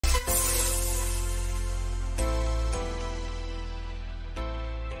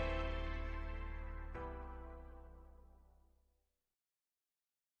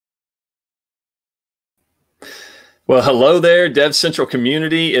Well, hello there, DevCentral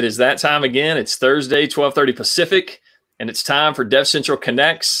community. It is that time again. It's Thursday, 12:30 Pacific, and it's time for DevCentral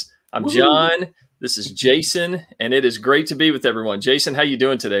Connects. I'm John. This is Jason, and it is great to be with everyone. Jason, how you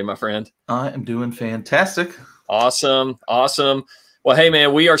doing today, my friend? I am doing fantastic. Awesome, awesome. Well, hey,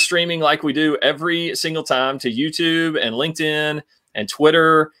 man, we are streaming like we do every single time to YouTube and LinkedIn and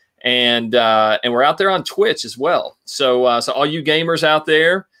Twitter, and we're out there on Twitch as well. So all you gamers out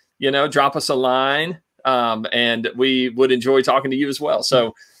there, drop us a line. And we would enjoy talking to you as well.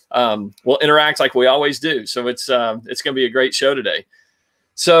 So we'll interact like we always do. So it's going to be a great show today.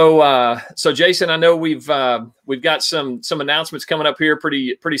 So Jason, I know we've got some announcements coming up here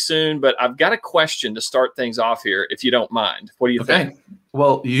pretty soon, but I've got a question to start things off here, if you don't mind. What do you think?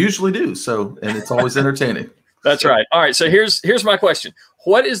 Well, you usually do. So, and it's always entertaining. That's right. All right. So here's my question.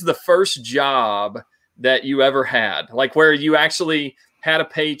 What is the first job that you ever had? Like where you actually had a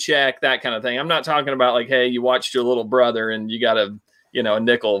paycheck, that kind of thing. I'm not talking about like, hey, you watched your little brother and you got a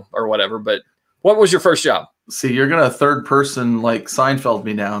nickel or whatever, but what was your first job? See, you're going to third person like Seinfeld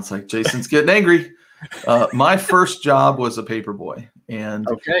me now. It's like, Jason's getting angry. My first job was a paper boy. And,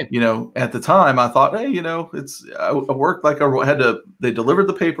 at the time I thought, hey, I worked like they delivered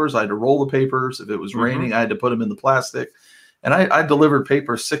the papers. I had to roll the papers. If it was raining, I had to put them in the plastic. And I delivered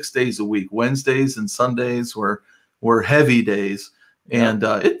papers 6 days a week. Wednesdays and Sundays were heavy days. And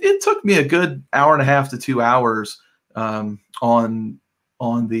it took me a good hour and a half to 2 hours on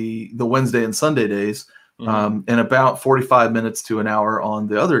the Wednesday and Sunday days, and about 45 minutes to an hour on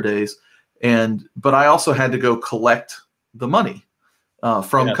the other days. But I also had to go collect the money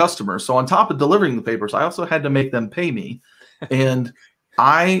from customers. So on top of delivering the papers, I also had to make them pay me, and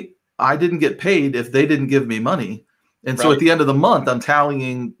I didn't get paid if they didn't give me money. And so at the end of the month, I'm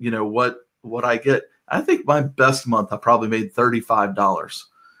tallying, what I get. I think my best month, I probably made $35.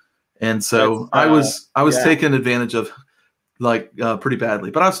 And so I was taken advantage of pretty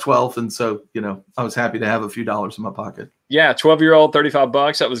badly, but I was 12. And so, I was happy to have a few dollars in my pocket. Yeah. 12-year-old,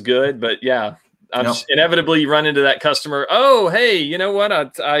 $35. That was good. But yeah, inevitably you run into that customer. Oh, hey, you know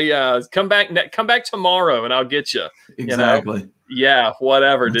what? I come back tomorrow and I'll get you. Exactly. Yeah,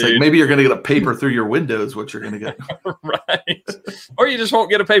 whatever, dude. Like maybe you're going to get a paper through your window is what you're going to get. Right. Or you just won't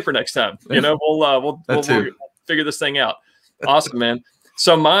get a paper next time. We'll figure this thing out. Awesome, man.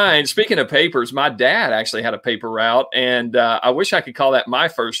 So speaking of papers, my dad actually had a paper route, and I wish I could call that my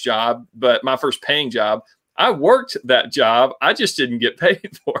first job, but my first paying job. I worked that job. I just didn't get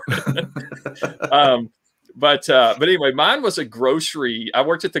paid for it. But anyway, mine was a grocery. I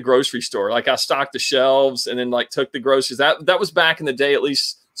worked at the grocery store. Like I stocked the shelves and then took the groceries. That was back in the day, at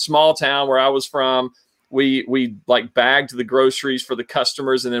least small town where I was from. We bagged the groceries for the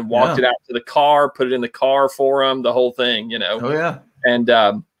customers and then walked it out to the car, put it in the car for them, the whole thing, Oh yeah.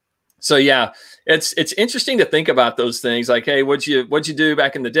 And so yeah, it's interesting to think about those things. Like, hey, what'd you do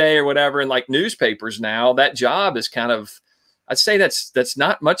back in the day or whatever? And like newspapers now, that job is kind of, I'd say that's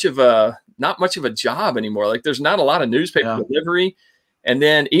not much of a job anymore. Like there's not a lot of newspaper delivery. And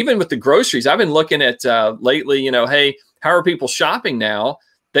then even with the groceries, I've been looking at lately, hey, how are people shopping now?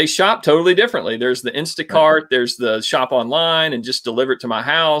 They shop totally differently. There's the Instacart, there's the shop online and just deliver it to my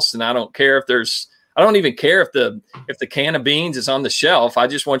house. And I don't even care if the can of beans is on the shelf. I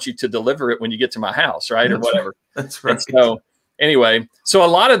just want you to deliver it when you get to my house, right? Or whatever. That's right. And so anyway, so a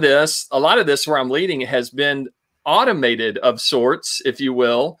lot of this where I'm leading has been automated of sorts, if you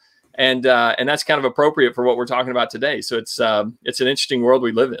will. And that's kind of appropriate for what we're talking about today. So it's an interesting world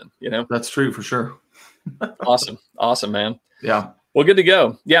we live in, That's true for sure. Awesome, man. Yeah. Well, good to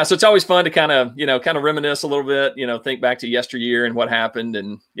go. Yeah. So it's always fun to kind of reminisce a little bit, think back to yesteryear and what happened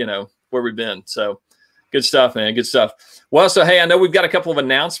and, where we've been. So good stuff, man. Good stuff. Well, so, hey, I know we've got a couple of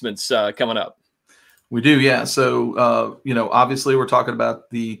announcements coming up. We do. Yeah. So, obviously we're talking about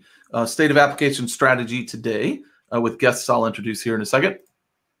the state of application strategy today with guests I'll introduce here in a second.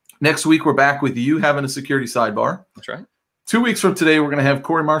 Next week, we're back with you having a security sidebar. That's right. 2 weeks from today, we're going to have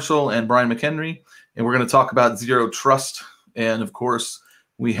Corey Marshall and Brian McHenry, and we're going to talk about zero trust. And of course,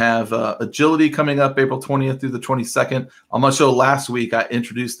 we have agility coming up April 20th through the 22nd. On my show last week, I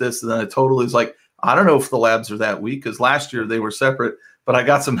introduced this, and then I totally was like, I don't know if the labs are that week because last year they were separate, but I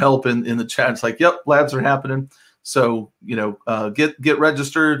got some help in the chat. It's like, yep, labs are happening. So, get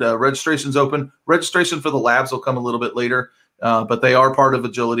registered. Registration's open. Registration for the labs will come a little bit later. But they are part of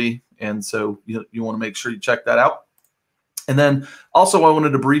agility. And so you want to make sure you check that out. And then also I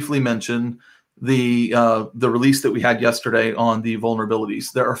wanted to briefly mention the release that we had yesterday on the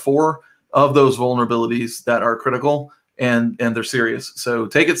vulnerabilities. There are 4 of those vulnerabilities that are critical and they're serious. So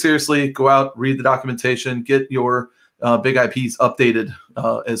take it seriously, go out, read the documentation, get your big IPs updated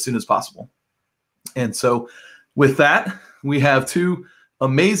as soon as possible. And so With that, we have two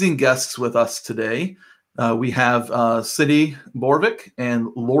amazing guests with us today. We have Vittie Borovick and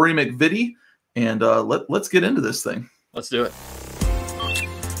Lori McVitie, and let's get into this thing. Let's do it.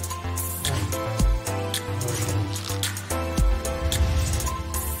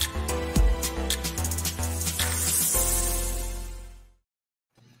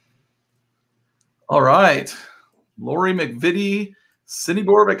 All right, Lori McVitie, Vittie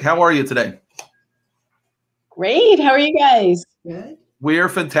Borovick, how are you today? Great. How are you guys? Good. We are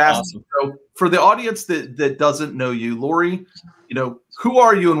fantastic. Awesome. So for the audience that doesn't know you, Lori, who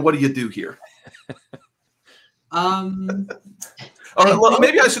are you and what do you do here? Or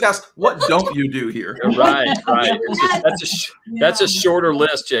maybe I should ask, what don't you do here? Right. That's a shorter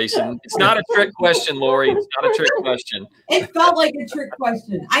list, Jason. It's not a trick question, Lori. It's not a trick question. It felt like a trick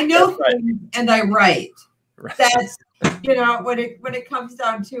question. I know things and I write. Right. That's when it comes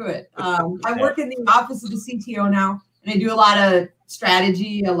down to it. I work in the office of the CTO now, and I do a lot of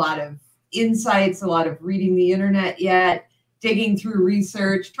strategy, a lot of insights, a lot of reading the internet digging through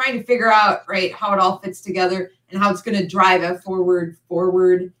research, trying to figure out how it all fits together and how it's going to drive it forward,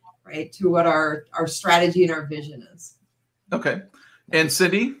 to what our strategy and our vision is. Okay. And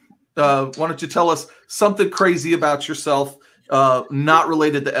Vittie, why don't you tell us something crazy about yourself, not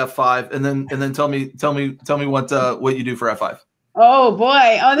related to F5, and then tell me what you do for F5. Oh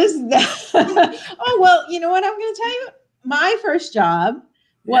boy. Oh, this is oh well, you know what I'm going to tell you? My first job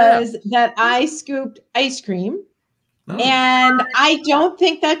was that I scooped ice cream, and I don't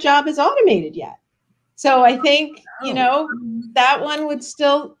think that job is automated yet. So I think that one would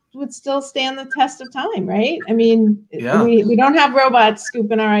still stand the test of time, right? I mean, we don't have robots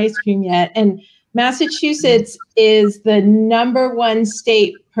scooping our ice cream yet, and Massachusetts is the #1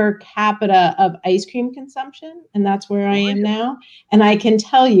 state per capita of ice cream consumption, and that's where I am now. And I can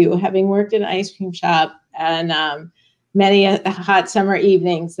tell you, having worked in an ice cream shop and many hot summer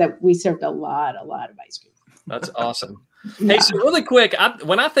evenings, that we served a lot of ice cream. That's awesome. Hey, so really quick,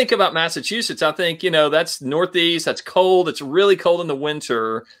 when I think about Massachusetts, I think, that's Northeast, that's cold. It's really cold in the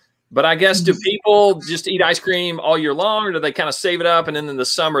winter. But I guess, do people just eat ice cream all year long, or do they kind of save it up and then in the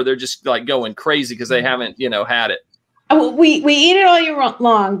summer they're just like going crazy because they haven't, had it? Oh, we eat it all year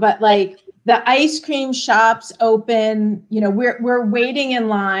long, but like the ice cream shops open, we're waiting in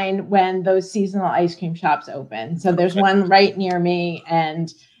line when those seasonal ice cream shops open. So there's one right near me,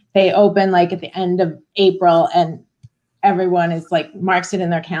 and they open like at the end of April, and everyone is like marks it in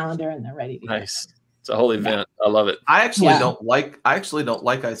their calendar and they're ready to go. Nice. It's a whole event. I love it. I actually don't like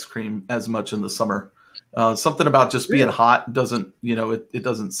ice cream as much in the summer. Something about just being hot doesn't, it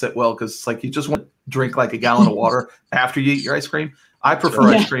doesn't sit well, because it's like you just want to drink like a gallon of water after you eat your ice cream. I prefer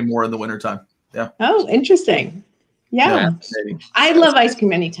ice cream more in the wintertime. Yeah. Oh, interesting. Yeah. I love ice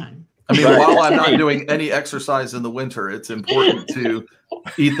cream anytime. I mean, while I'm not doing any exercise in the winter, it's important to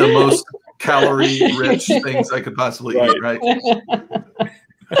eat the most calorie-rich things I could possibly eat, right?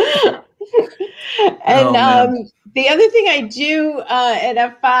 And the other thing I do at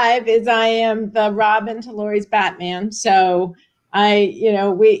F5 is I am the Robin to Lori's Batman. So she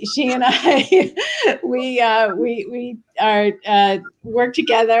and I, we work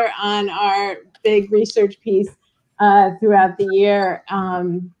together on our big research piece throughout the year,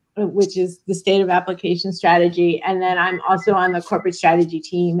 which is the state of application strategy. And then I'm also on the corporate strategy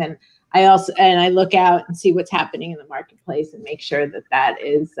team, and I look out and see what's happening in the marketplace and make sure that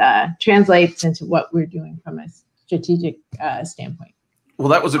is translates into what we're doing from a strategic standpoint. Well,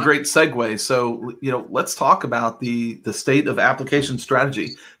 that was a great segue. So, let's talk about the state of application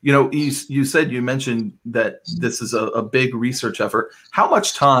strategy. You mentioned that this is a big research effort. How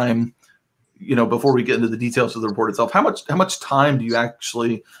much time, before we get into the details of the report itself, how much time do you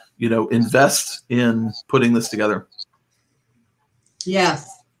actually, invest in putting this together?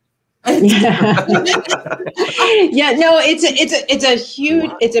 Yes. It's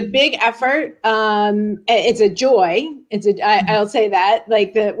a big effort. It's a joy. I'll say that,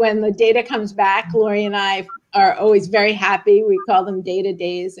 when the data comes back, Lori and I are always very happy. We call them data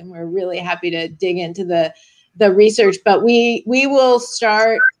days, and we're really happy to dig into the research, but we will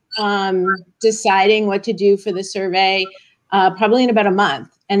start deciding what to do for the survey probably in about a month.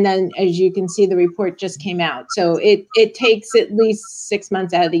 And then, as you can see, the report just came out. So it takes at least 6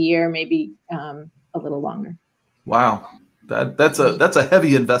 months out of the year, maybe a little longer. Wow, that's a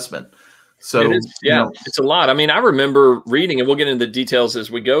heavy investment. So it is, it's a lot. I mean, I remember reading, and we'll get into the details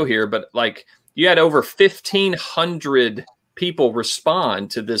as we go here, but you had over 1,500 people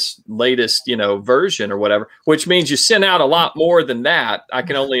respond to this latest, version or whatever, which means you sent out a lot more than that. I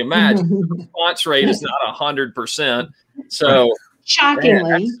can only imagine the response rate is not 100%. So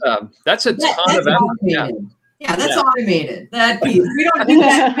shockingly, that's a ton of effort. Yeah, that's automated. That piece. We don't do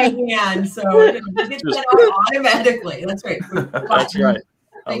that by hand, so we get that out automatically. That's right. That's right.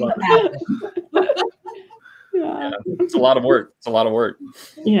 I love it. Yeah, it's a lot of work. It's a lot of work.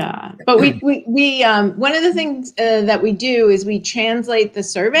 Yeah, but we one of the things that we do is we translate the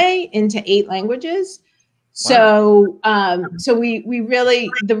survey into 8 languages. So, so we really,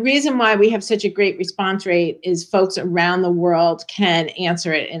 the reason why we have such a great response rate is folks around the world can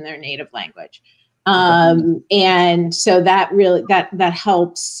answer it in their native language. And so that really, that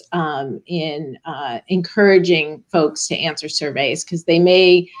helps in encouraging folks to answer surveys, because they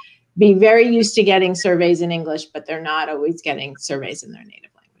may be very used to getting surveys in English, but they're not always getting surveys in their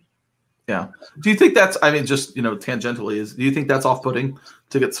native language. Yeah. Do you think that's, I mean, just, tangentially, do you think that's off-putting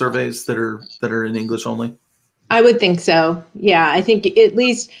to get surveys that are in English only? I would think so. Yeah, I think at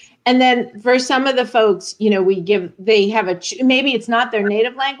least. And then for some of the folks, they have maybe it's not their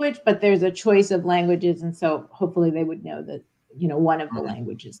native language, but there's a choice of languages. And so hopefully they would know that, one of the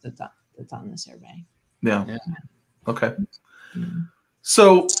languages that's on the survey. Yeah. Okay.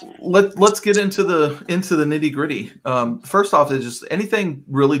 So let's get into the nitty gritty. First off, is just anything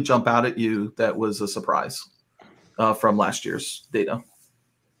really jump out at you that was a surprise from last year's data?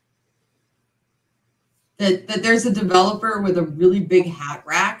 That there's a developer with a really big hat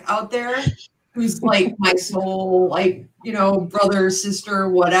rack out there who's like my soul, brother, sister,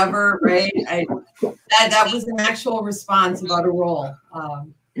 whatever, right? That was an actual response about a role.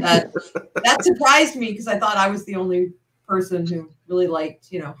 That surprised me, because I thought I was the only person who really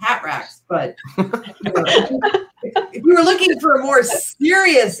liked, hat racks. But if you were looking for a more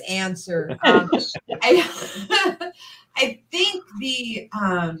serious answer, I think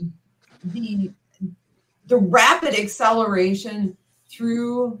the rapid acceleration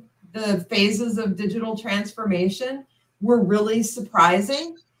through the phases of digital transformation were really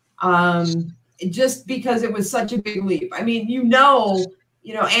surprising, just because it was such a big leap. I mean,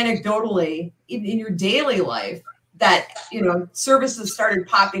 anecdotally, in your daily life, that, services started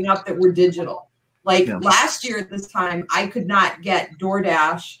popping up that were digital. Last year at this time, I could not get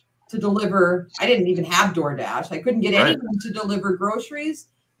DoorDash to deliver. I didn't even have DoorDash. I couldn't get anyone to deliver groceries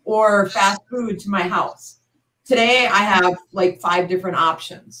or fast food to my house. Today, I have 5 different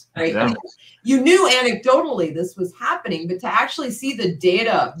options, right? Yeah. You knew anecdotally this was happening, but to actually see the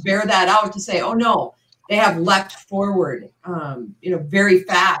data bear that out, to say, oh no, they have leapt forward, very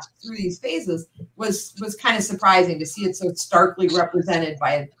fast through these phases, was kind of surprising to see it so starkly represented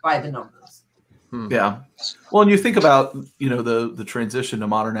by the numbers. Yeah. Well, and you think about, the transition to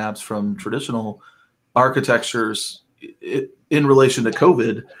modern apps from traditional architectures in relation to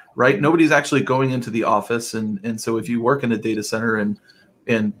COVID, right? Nobody's actually going into the office. And so if you work in a data center and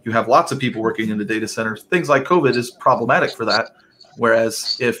you have lots of people working in the data center, things like COVID is problematic for that.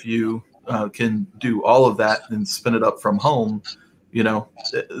 Whereas if you can do all of that and spin it up from home,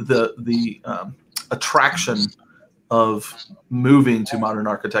 the attraction of moving to modern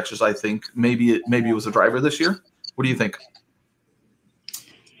architectures, I think maybe it was a driver this year. What do you think?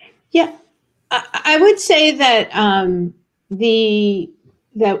 Yeah, I would say that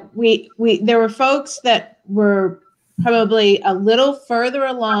there were folks that were probably a little further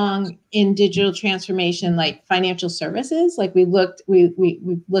along in digital transformation, like financial services. Like we looked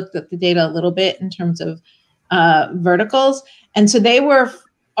at the data a little bit in terms of verticals, and so they were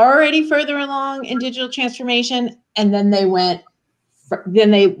already further along in digital transformation, and then they leapfrogged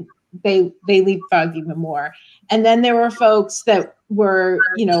even more. And then there were folks that were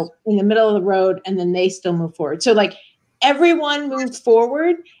in the middle of the road, and then they still moved forward. So everyone moved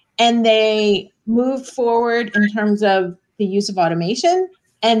forward, and they moved forward in terms of the use of automation,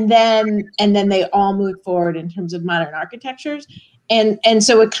 and then they all moved forward in terms of modern architectures. And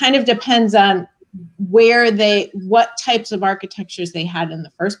so it kind of depends on what types of architectures they had in the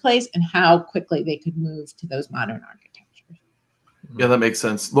first place and how quickly they could move to those modern architectures. Yeah, that makes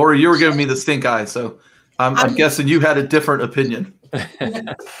sense. Lori, you were giving me the stink eye, so I'm guessing you had a different opinion.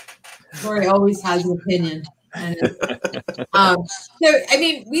 Lori always has an opinion. So I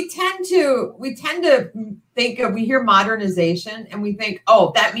mean, we tend to think of, we hear modernization and we think,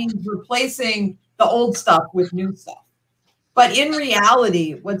 oh, that means replacing the old stuff with new stuff. But in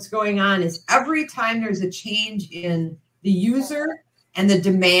reality, what's going on is every time there's a change in the user and the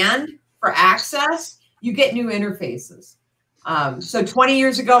demand for access, you get new interfaces. So 20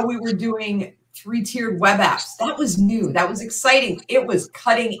 years ago, we were doing 3-tiered web apps. That was new. That was exciting. It was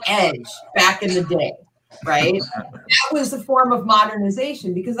cutting edge back in the day. Right? That was a form of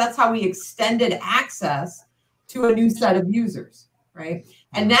modernization, because that's how we extended access to a new set of users, right?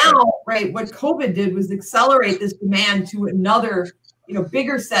 And now, right, what COVID did was accelerate this demand to another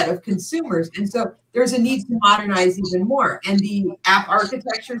bigger set of consumers. And so there's a need to modernize even more. And the app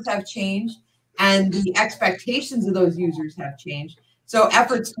architectures have changed and the expectations of those users have changed. So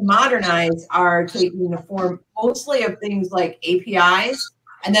efforts to modernize are taking the form mostly of things like APIs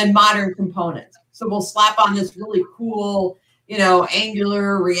and then modern components. So we'll slap on this really cool,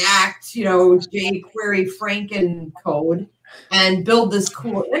 Angular, React, jQuery, Franken code and build this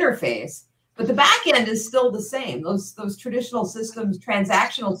cool interface. But the back end is still the same. Those traditional systems,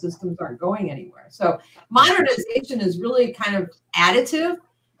 transactional systems aren't going anywhere. So modernization is really kind of additive,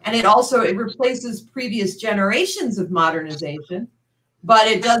 and it replaces previous generations of modernization, but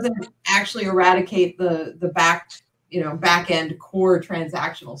it doesn't actually eradicate the back end core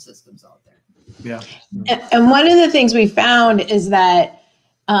transactional systems out there. Yeah. And one of the things we found is that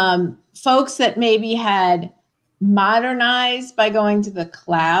folks that maybe had modernized by going to the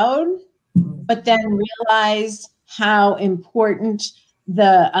cloud, but then realized how important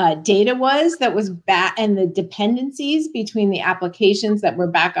the data was back, and the dependencies between the applications that were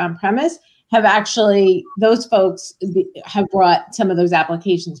back on premise those folks have brought some of those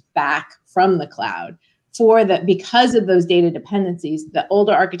applications back from the cloud because of those data dependencies. The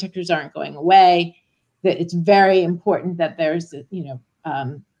older architectures aren't going away. That it's very important that there's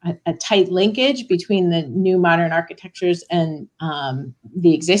a tight linkage between the new modern architectures and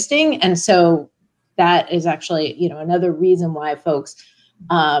the existing. And so that is actually, another reason why folks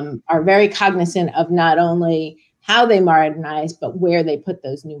are very cognizant of not only how they modernize, but where they put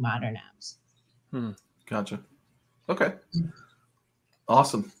those new modern apps. Gotcha. Okay.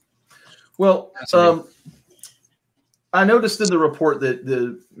 Awesome. Well, I noticed in the report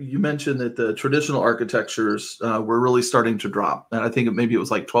that you mentioned that the traditional architectures were really starting to drop, and I think maybe it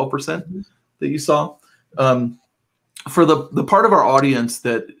was like 12% that you saw. For the part of our audience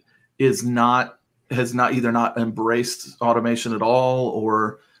that has not embraced automation at all,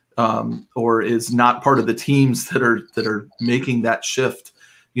 or is not part of the teams that are making that shift,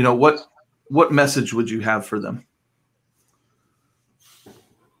 what message would you have for them?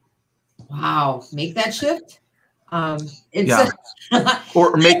 Wow, make that shift. Or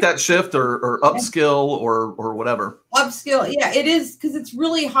make that shift or upskill or whatever. Upskill. Yeah, it is, because it's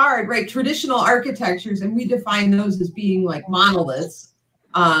really hard, right? Traditional architectures, and we define those as being like monoliths,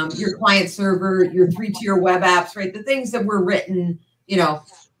 your client server, your 3-tier web apps, right? The things that were written,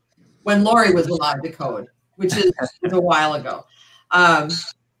 when Lori was allowed to code, which is a while ago.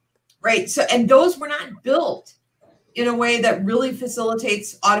 Right. So, and those were not built in a way that really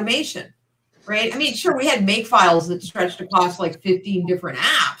facilitates automation. Right. I mean, sure, we had make files that stretched across like 15 different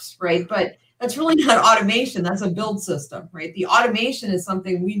apps, right? But that's really not automation. That's a build system, right? The automation is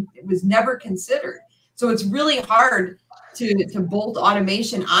something it was never considered. So it's really hard to bolt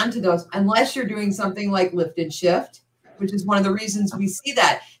automation onto those unless you're doing something like lift and shift, which is one of the reasons we see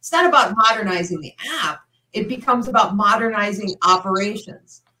that. It's not about modernizing the app. It becomes about modernizing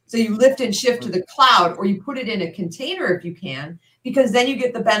operations. So you lift and shift to the cloud, or you put it in a container if you can, because then you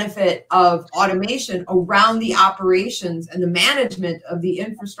get the benefit of automation around the operations and the management of the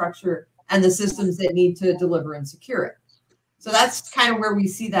infrastructure and the systems that need to deliver and secure it. So that's kind of where we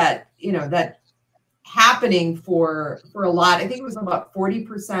see that, that happening for a lot. I think it was about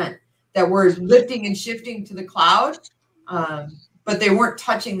 40% that were lifting and shifting to the cloud, but they weren't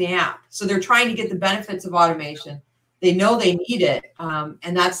touching the app. So they're trying to get the benefits of automation. They know they need it,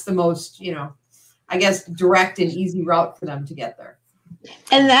 and that's the most, I guess, direct and easy route for them to get there.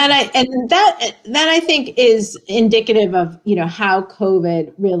 And that I think is indicative of how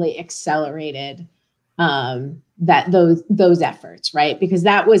COVID really accelerated those efforts, right? Because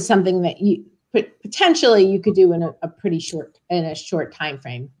that was something that potentially you could do in a pretty short time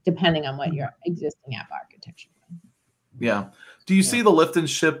frame, depending on what your existing app architecture was. Yeah. Do you see the lift and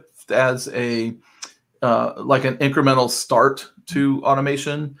shift as like an incremental start to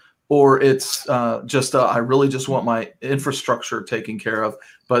automation, or it's I really just want my infrastructure taken care of,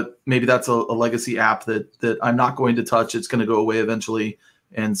 but maybe that's a legacy app that I'm not going to touch. It's going to go away eventually,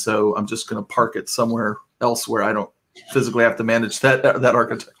 and so I'm just going to park it somewhere else where I don't physically have to manage that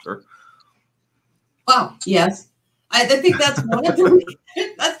architecture. Wow. Yes, I think that's one of the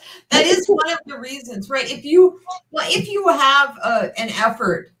that is one of the reasons, right? If you have an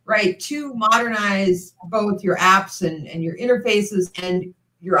effort, right, to modernize both your apps and your interfaces and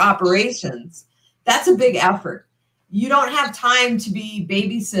your operations, that's a big effort. You don't have time to be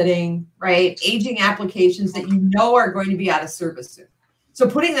babysitting, right, aging applications that are going to be out of service soon. So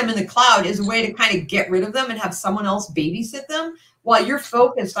putting them in the cloud is a way to kind of get rid of them and have someone else babysit them while you're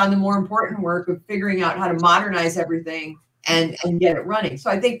focused on the more important work of figuring out how to modernize everything and get it running. So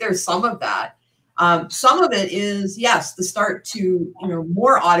I think there's some of that. Some of it is, yes, the start to,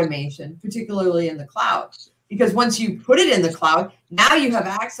 more automation, particularly in the cloud. Because once you put it in the cloud, now you have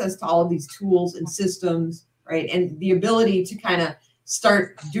access to all of these tools and systems, right? And the ability to kind of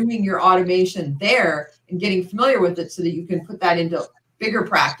start doing your automation there and getting familiar with it so that you can put that into bigger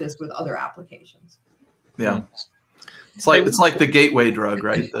practice with other applications. Yeah. It's like the gateway drug,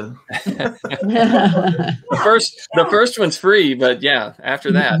 right? The first one's free, but yeah,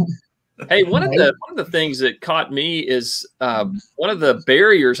 after that. Hey, one of the things that caught me is one of the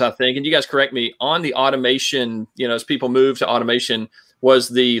barriers, I think, and you guys correct me, on the automation, as people move to automation, was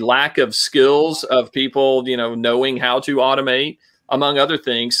the lack of skills of people, knowing how to automate, among other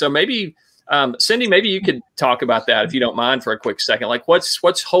things. So maybe, Cindy, maybe you could talk about that if you don't mind for a quick second. Like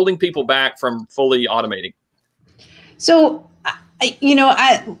what's holding people back from fully automating? So,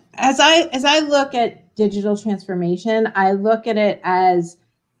 as I look at digital transformation, I look at it as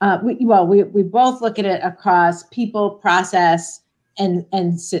we both look at it across people, process, and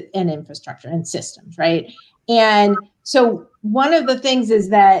infrastructure and systems, right? And so one of the things is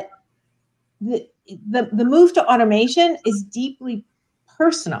that the move to automation is deeply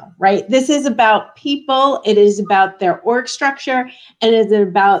personal, right? This is about people. It is about their org structure, and it is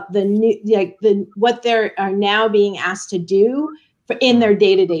about what they are now being asked to do in their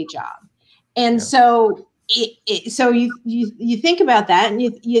day-to-day job. And so you think about that, and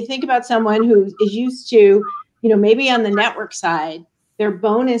you think about someone who is used to, maybe on the network side, their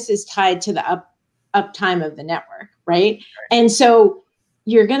bonus is tied to the uptime of the network, right? And so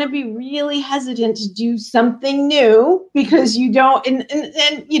you're going to be really hesitant to do something new because you don't, and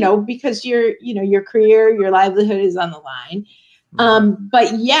because your career, your livelihood is on the line.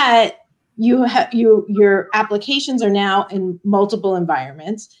 But yet your applications are now in multiple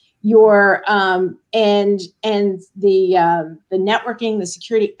environments. Your and the networking, the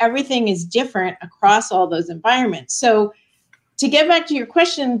security, everything is different across all those environments. So to get back to your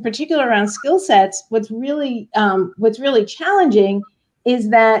question, in particular around skill sets, what's really challenging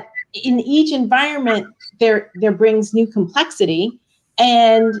is that in each environment there brings new complexity,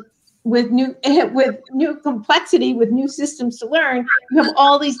 and with new complexity, with new systems to learn, you have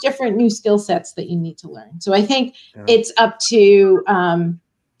all these different new skill sets that you need to learn. So I think it's up to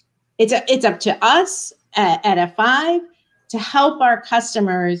it's up to us at F5 to help our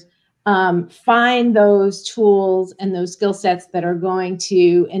customers find those tools and those skill sets that are going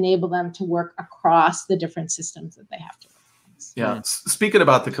to enable them to work across the different systems that they have to work with. Yeah. Speaking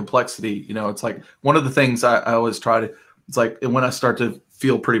about the complexity, it's like one of the things I always try to, it's like when I start to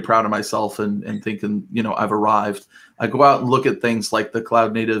feel pretty proud of myself and thinking, I've arrived, I go out and look at things like the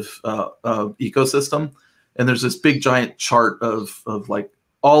cloud native ecosystem. And there's this big giant chart of like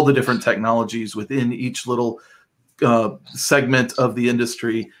all the different technologies within each little segment of the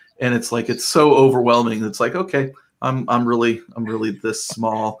industry. And it's like, it's so overwhelming. It's like, okay, I'm really this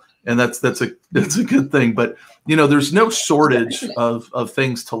small. And that's a good thing. But, there's no shortage of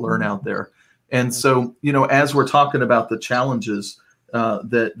things to learn out there. And so, as we're talking about the challenges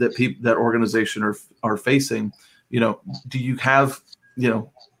that organization are facing, do you have,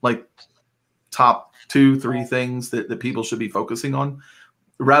 like top 2-3 things that people should be focusing on,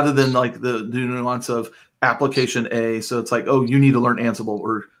 rather than like the nuance of application A? So it's like, oh, you need to learn Ansible,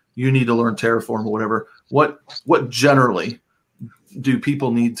 or you need to learn Terraform, or whatever. What generally do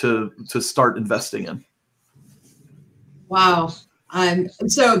people need to start investing in? Wow.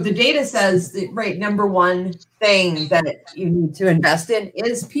 So the data says that, number one thing that you need to invest in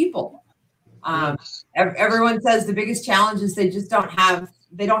is people. Everyone says the biggest challenge is they just don't have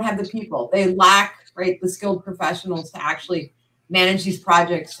the people. They lack, the skilled professionals to actually manage these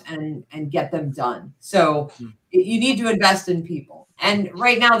projects and get them done. So you need to invest in people. And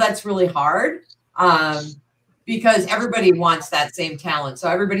right now that's really hard because everybody wants that same talent. So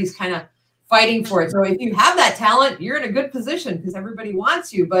everybody's kind of fighting for it. So if you have that talent, you're in a good position because everybody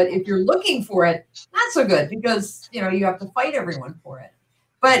wants you. But if you're looking for it, not so good, because you have to fight everyone for it.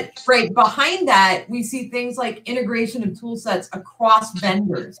 But behind that, we see things like integration of tool sets across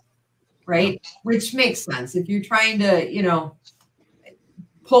vendors, which makes sense. If you're trying to,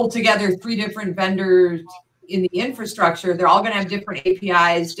 pull together 3 different vendors in the infrastructure, they're all going to have different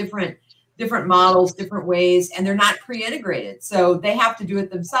APIs, different models, different ways, and they're not pre-integrated. So they have to do it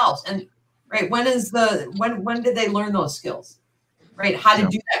themselves. And when did they learn those skills? How to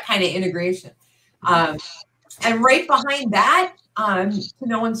do that kind of integration. And right behind that, to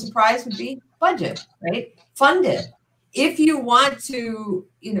no one's surprise, would be budget, Fund it. If you want to,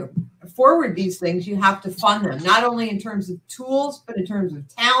 forward these things, you have to fund them, not only in terms of tools, but in terms of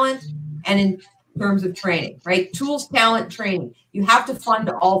talent and in in terms of training, right? Tools, talent, training. You have to fund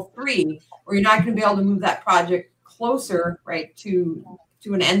all three, or you're not going to be able to move that project closer, right, to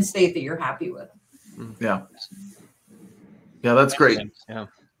an end state that you're happy with. Yeah. Yeah, that's great. Yeah.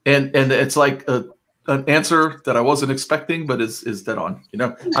 And it's like an answer that I wasn't expecting, but is dead on. You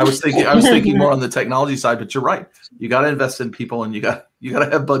know, I was thinking more on the technology side, but you're right. You got to invest in people, and you got to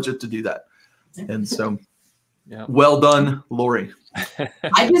have budget to do that. And so, well done, Lori.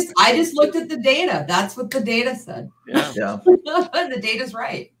 I just looked at the data. That's what the data said. Yeah. The data's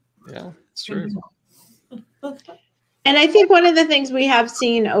right. Yeah, it's true. And I think one of the things we have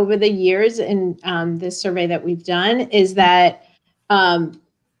seen over the years in this survey that we've done is that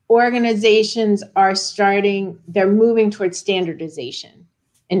organizations they're moving towards standardization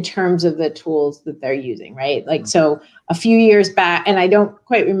in terms of the tools that they're using, right? Like, so a few years back, and I don't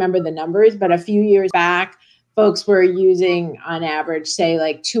quite remember the numbers, but a few years back, folks were using on average, say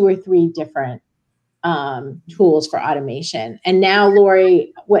like 2 or 3 different tools for automation. And now,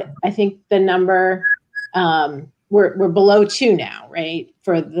 Lori, what I think the number, we're below 2 now, right?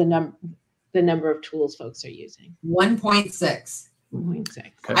 For the number of tools folks are using. 1.6.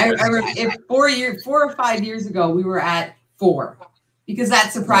 1.6. I remember 4 or 5 years ago, we were at 4 because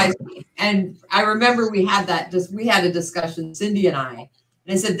that surprised me. And I remember we had a discussion, Cindy and I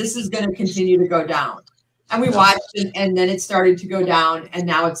said, this is going to continue to go down. And we watched it, and then it started to go down, and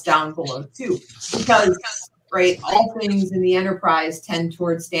now it's down below 2 because, right, all things in the enterprise tend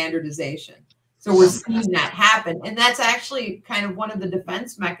towards standardization. So we're seeing that happen. And that's actually kind of one of the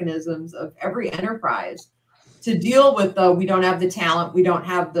defense mechanisms of every enterprise to deal with we don't have the talent, we don't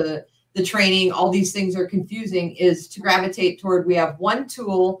have the training, all these things are confusing, is to gravitate toward, we have one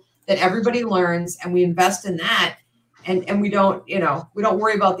tool that everybody learns and we invest in that, and we don't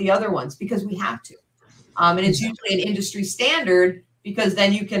worry about the other ones because we have to. And it's usually an industry standard because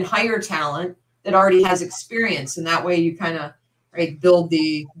then you can hire talent that already has experience, and that way you kind of build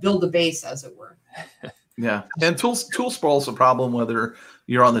the base, as it were. Yeah, and tool sprawl is a problem whether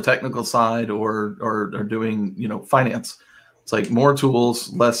you're on the technical side or doing finance. It's like more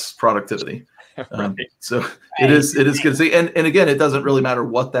tools, less productivity. Right. So it is good to see. And again, it doesn't really matter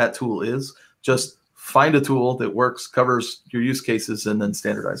what that tool is. Just find a tool that works, covers your use cases, and then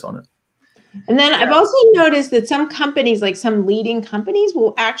standardize on it. And then I've also noticed that some companies, like some leading companies,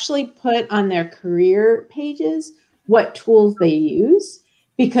 will actually put on their career pages what tools they use,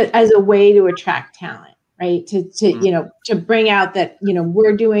 because as a way to attract talent, right? To bring out that,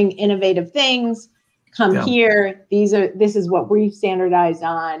 we're doing innovative things, come here. This is what we've standardized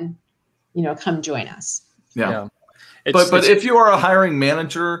on, come join us. Yeah. But if you are a hiring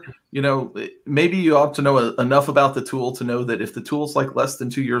manager, maybe you ought to know enough about the tool to know that if the tool's like less than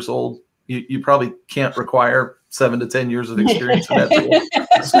 2 years old, you probably can't require 7 to 10 years of experience in that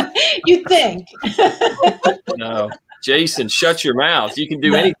tool. You think? No, Jason, shut your mouth. You can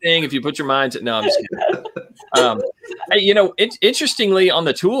do anything if you put your mind to. No, I'm just kidding. Hey, interestingly, on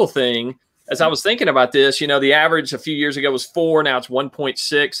the tool thing, as I was thinking about this, the average a few years ago was 4. Now it's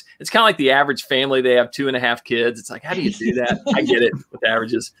 1.6. It's kind of like the average family. They have 2.5 kids. It's like, how do you do that? I get it with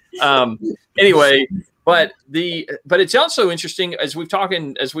averages. Anyway. But it's also interesting as we've talked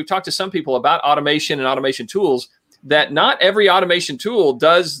to some people about automation and automation tools, that not every automation tool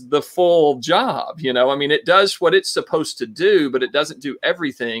does the full job. It does what it's supposed to do, but it doesn't do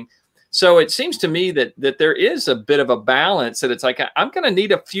everything. So it seems to me that there is a bit of a balance, that it's like, I'm going to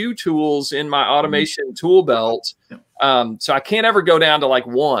need a few tools in my automation tool belt. So I can't ever go down to like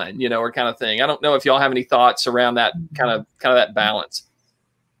 1, or kind of thing. I don't know if y'all have any thoughts around that kind of that balance.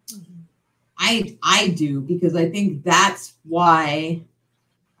 I do, because I think that's why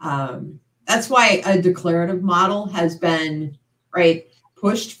a declarative model has been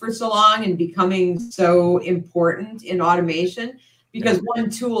pushed for so long and becoming so important in automation, because one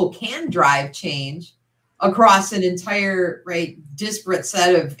tool can drive change across an entire disparate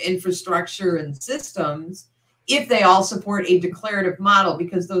set of infrastructure and systems if they all support a declarative model,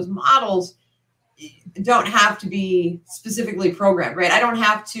 because those models don't have to be specifically programmed, right? I don't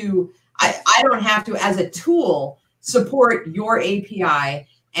have to, as a tool, support your API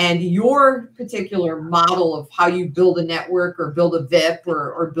and your particular model of how you build a network or build a VIP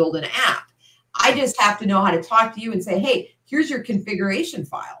or build an app. I just have to know how to talk to you and say, hey, here's your configuration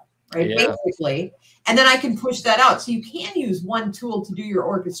file, right? Yeah. Basically. And then I can push that out. So you can use one tool to do your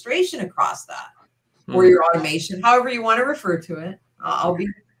orchestration across that, or your automation, however you want to refer to it. I'll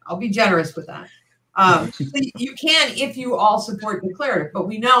be generous with that. So you can, if you all support declarative, but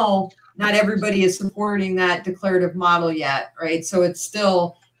we know not everybody is supporting that declarative model yet, right? So it's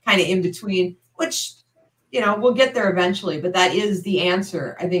still kind of in between, which we'll get there eventually, but that is the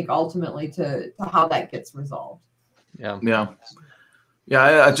answer, I think, ultimately to how that gets resolved. Yeah.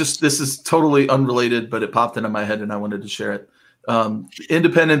 I just, this is totally unrelated, but it popped into my head and I wanted to share it.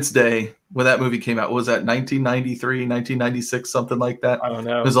 Independence Day, when that movie came out, what was that 1993, 1996, something like that? I don't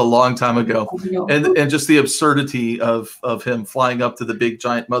know. It was a long time ago. And just the absurdity of him flying up to the big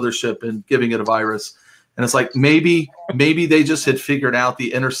giant mothership and giving it a virus. And it's like, maybe they just had figured out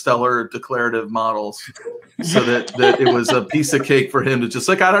the interstellar declarative models so that it was a piece of cake for him to just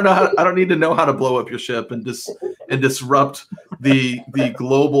like, I don't need to know how to blow up your ship and disrupt the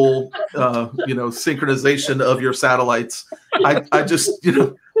global, synchronization of your satellites. I just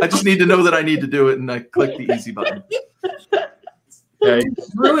need to know that I need to do it. And I click the easy button. Okay.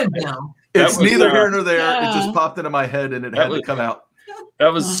 It's ruined now. It's neither here nor there. Yeah. It just popped into my head and it had to come out.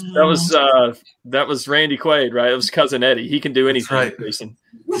 That was Randy Quaid, right? It was cousin Eddie. He can do anything, right. Jason.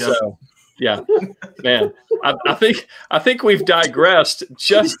 So, yeah, man. I think we've digressed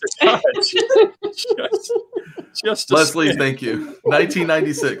just a touch. Just Leslie, thank you.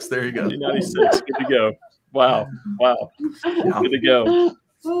 1996. There you go. 1996. Good to go. Wow. Yeah. Good to go.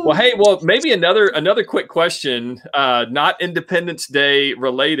 Well, maybe another quick question, not Independence Day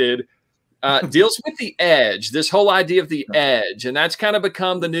related. Deals with the edge, this whole idea of the edge. And that's kind of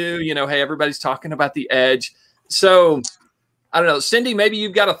become the new, hey, everybody's talking about the edge. So I don't know, Cindy, maybe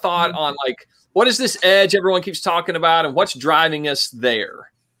you've got a thought on like, what is this edge everyone keeps talking about and what's driving us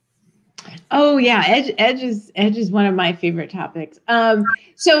there? Oh yeah. Edge is one of my favorite topics.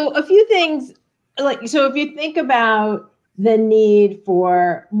 So a few things so if you think about the need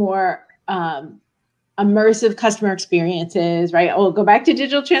for more, immersive customer experiences, right? Oh, go back to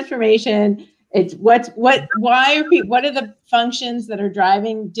digital transformation. It's what are the functions that are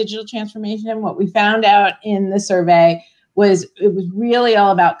driving digital transformation? What we found out in the survey was it was really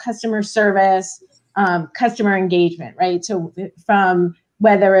all about customer service, customer engagement, right? So from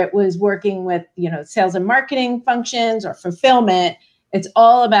whether it was working with, sales and marketing functions or fulfillment, it's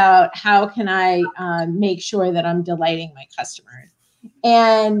all about how can I make sure that I'm delighting my customers.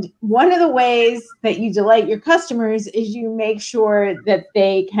 And one of the ways that you delight your customers is you make sure that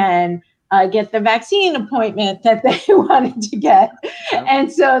they can get the vaccine appointment that they wanted to get. Yeah.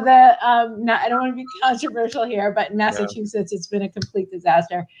 And so I don't want to be controversial here, but in Massachusetts, it's been a complete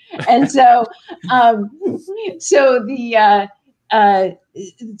disaster. And so, the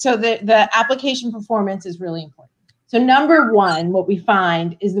application performance is really important. So number one, what we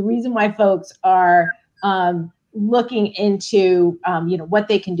find is the reason why folks are looking into what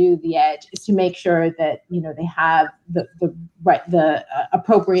they can do at the edge is to make sure that they have the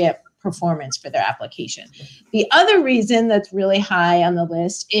appropriate performance for their application. The other reason that's really high on the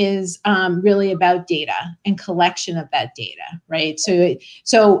list is really about data and collection of that data, right? So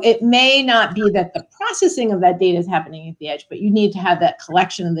it may not be that the processing of that data is happening at the edge, but you need to have that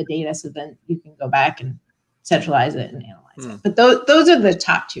collection of the data so then you can go back and centralize it and analyze it. But those are the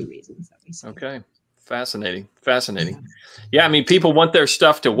top two reasons that we see. Okay. Fascinating. Yeah, I mean, people want their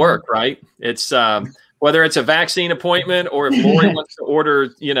stuff to work, right? It's whether it's a vaccine appointment or if Lori wants to order,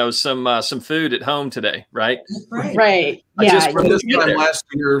 some food at home today, right? Right. From this time last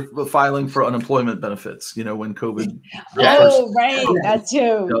year, filing for unemployment benefits, when COVID. Right. That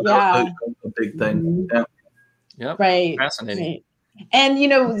too. That was a big thing. Yeah. Yep. Right. Fascinating. Right. And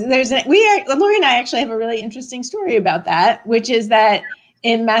Lori and I actually have a really interesting story about that, which is that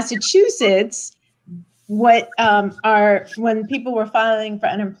in Massachusetts, when people were filing for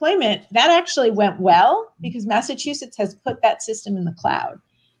unemployment, that actually went well because Massachusetts has put that system in the cloud.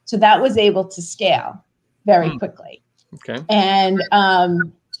 So that was able to scale very quickly. Okay. And I'll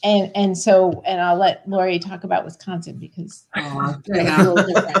let Lori talk about Wisconsin because it's a little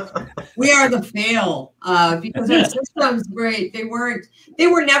different. We are the fail because our system's great. They were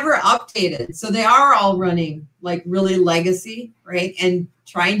never updated. So they are all running like really legacy, right? And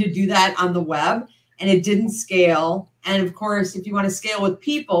trying to do that on the web. And it didn't scale. And of course, if you want to scale with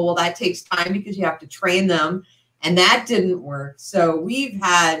people, well, that takes time because you have to train them. And that didn't work. So we've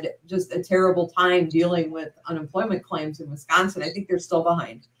had just a terrible time dealing with unemployment claims in Wisconsin. I think they're still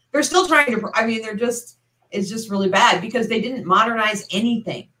behind. They're still trying to, it's just really bad because they didn't modernize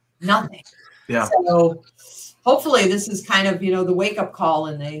anything, nothing. Yeah. So hopefully this is kind of, the wake up call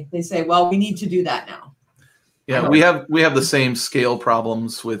and they say, well, we need to do that now. Yeah, we have the same scale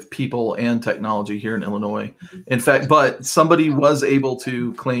problems with people and technology here in Illinois. In fact, but somebody was able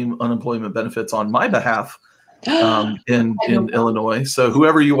to claim unemployment benefits on my behalf in Illinois. So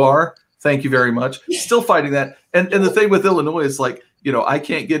whoever you are, thank you very much. Still fighting that. And the thing with Illinois is like, I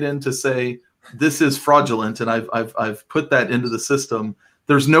can't get in to say this is fraudulent and I've put that into the system.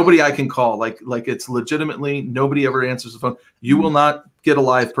 there's nobody I can call. Like it's legitimately nobody ever answers the phone. You will not get a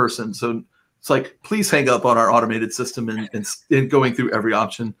live person. So it's like, please hang up on our automated system and going through every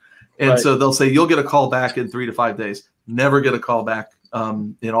option. And so they'll say, you'll get a call back in 3 to 5 days. Never get a call back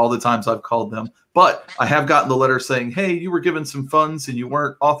in all the times I've called them. But I have gotten the letter saying, hey, you were given some funds and you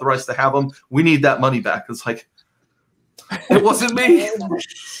weren't authorized to have them. We need that money back. It's like, it wasn't me.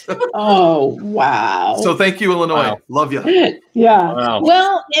 Oh, wow. So thank you, Illinois. Wow. Love you. Yeah. Wow.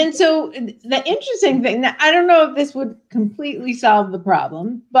 Well, and so the interesting thing, that I don't know if this would completely solve the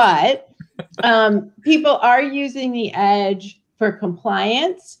problem, but people are using the edge for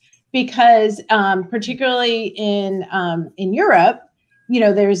compliance because particularly in Europe,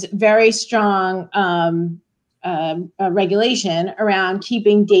 there's very strong regulation around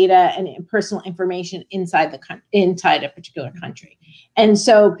keeping data and personal information inside a particular country. And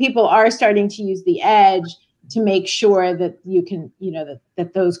so people are starting to use the edge to make sure that you can,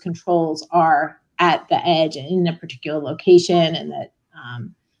 that those controls are at the edge and in a particular location, and that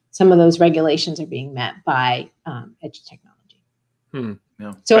some of those regulations are being met by edge technology.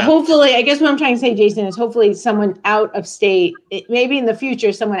 Yeah. So hopefully, I guess what I'm trying to say, Jason, is hopefully someone out of state, maybe in the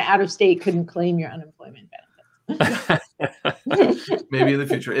future, someone out of state couldn't claim your unemployment benefits. Maybe in the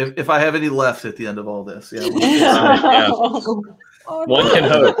future, if I have any left at the end of all this. Yeah. One can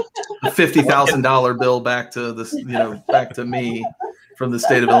hope. A $50,000 bill back to this, back to me from the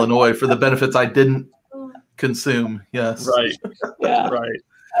state of Illinois for the benefits I didn't consume. Yes. Right. Yeah. Right.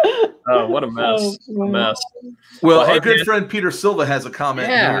 Oh, what a mess. A mess. Well, Hey, our good man. friend Peter Silva has a comment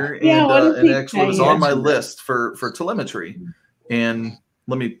here, Yeah, and actually was on my list for telemetry. And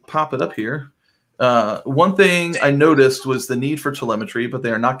let me pop it up here. One thing I noticed was the need for telemetry, but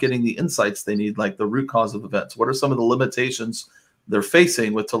they are not getting the insights they need, like the root cause of events. What are some of the limitations they're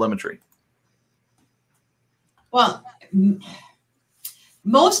facing with telemetry? Well,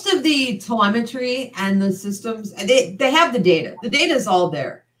 most of the telemetry and the systems, they have the data. The data is all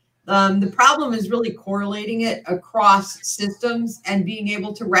there. The problem is really correlating it across systems and being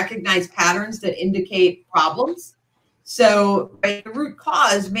able to recognize patterns that indicate problems. So the root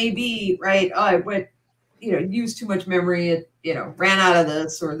cause may be, right, oh, I went, used too much memory, it, ran out of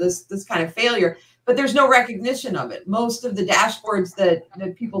this, or this kind of failure, but there's no recognition of it. Most of the dashboards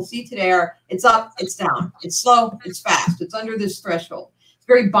that people see today are, it's up, it's down, it's slow, it's fast, it's under this threshold. It's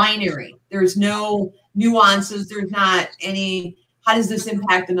very binary. There's no nuances. There's not any, how does this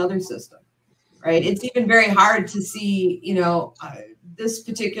impact another system, right? It's even very hard to see, this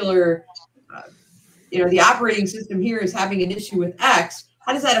particular, the operating system here is having an issue with X.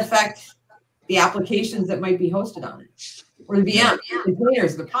 How does that affect the applications that might be hosted on it? Or the VM, the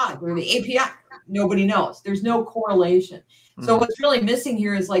containers, the pod, or the API? Nobody knows. There's no correlation. So what's really missing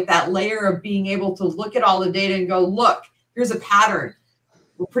here is like that layer of being able to look at all the data and go, look, here's a pattern.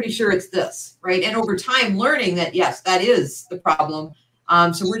 We're pretty sure it's this, right? And over time, learning that, yes, that is the problem.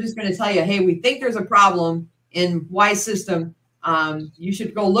 So we're just going to tell you, hey, we think there's a problem in Y system. You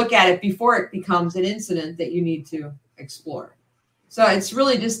should go look at it before it becomes an incident that you need to explore. So it's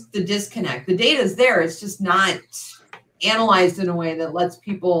really just the disconnect. The data is there. It's just not analyzed in a way that lets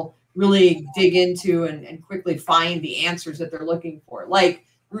people really dig into and quickly find the answers that they're looking for, like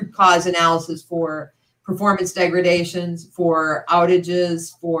root cause analysis for performance degradations, for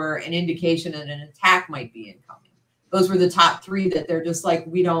outages, for an indication that an attack might be incoming. Those were the top 3 that they're just like,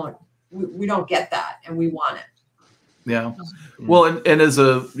 we don't get that, and we want it. Yeah. Well, and as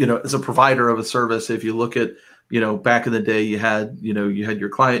a provider of a service, if you look at, back in the day, you had your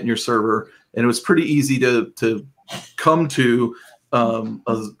client and your server, and it was pretty easy to come to an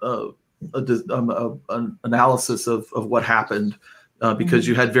analysis of what happened because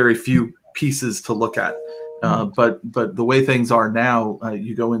you had very few pieces to look at. But the way things are now,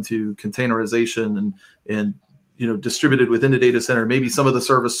 you go into containerization and distributed within the data center. Maybe some of the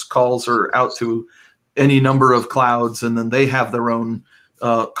service calls are out to any number of clouds, and then they have their own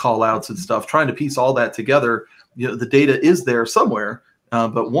call outs and stuff. Trying to piece all that together, the data is there somewhere,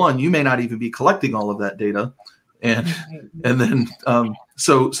 but one, you may not even be collecting all of that data, and then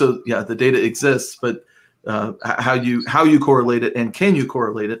so yeah, the data exists, but how you correlate it and can you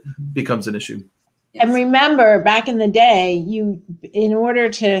correlate it becomes an issue. And remember, back in the day, in order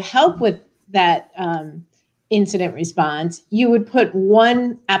to help with that incident response, you would put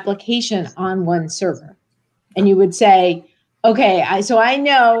one application on one server, and you would say, okay, so I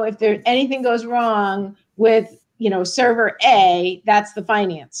know if anything goes wrong with server A, that's the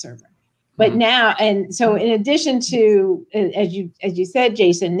finance server. But now, and so in addition to, as you said,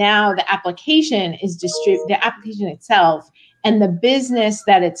 Jason, now the application is the application itself and the business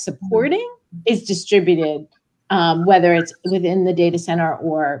that it's supporting is distributed whether it's within the data center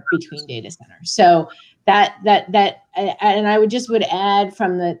or between data centers. So and I would add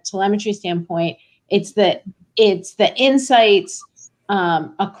from the telemetry standpoint, it's the insights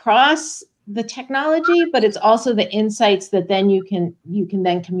across the technology, but it's also the insights that then you can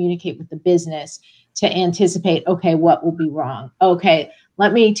then communicate with the business to anticipate, okay, what will be wrong? Okay,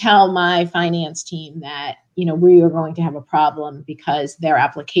 let me tell my finance team that, we are going to have a problem because their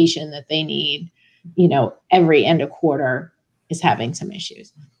application that they need, every end of quarter is having some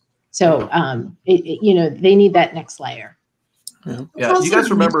issues. So, they need that next layer. Yeah. You guys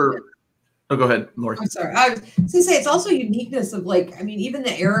remember? Oh, go ahead, Lori. I'm sorry. I was going to say, it's also uniqueness of even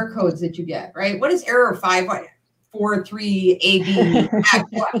the error codes that you get, right? What is error 543 AB?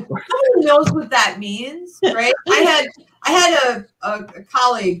 Nobody knows what that means, right? I had a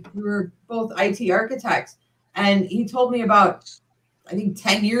colleague who were both IT architects, and he told me about, I think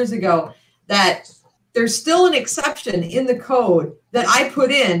 10 years ago, that there's still an exception in the code that I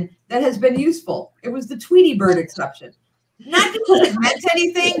put in that has been useful. It was the Tweety Bird exception. Not because it meant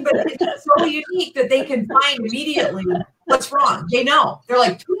anything, but it's so unique that they can find immediately what's wrong. They know. They're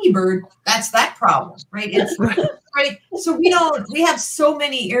like, Tweety Bird, that's that problem, right? It's right. So we have so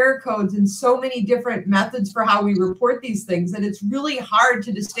many error codes and so many different methods for how we report these things that it's really hard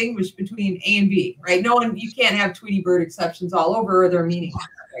to distinguish between A and B, right? You can't have Tweety Bird exceptions all over, or they're meaningless,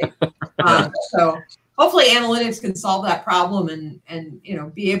 right? So hopefully analytics can solve that problem and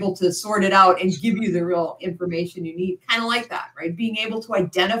be able to sort it out and give you the real information you need, kind of like that, right? Being able to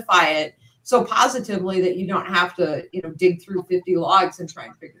identify it so positively that you don't have to dig through 50 logs and try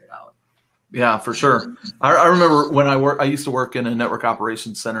and figure it out. Yeah, for sure. I remember when I used to work in a network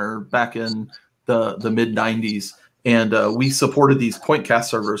operations center back in the mid 90s, and we supported these Pointcast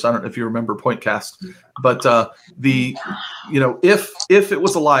servers. I don't know if you remember Pointcast, but if it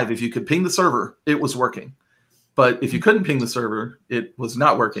was alive, if you could ping the server, it was working. But if you couldn't ping the server, it was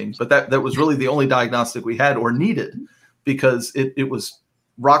not working. But that was really the only diagnostic we had or needed, because it was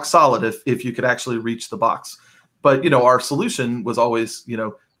rock solid if you could actually reach the box. But our solution was always,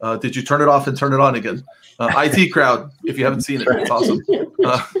 did you turn it off and turn it on again? IT crowd, if you haven't seen it, it's awesome.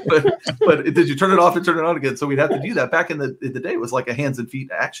 But did you turn it off and turn it on again? So we'd have to do that. Back in the day, it was like a hands and feet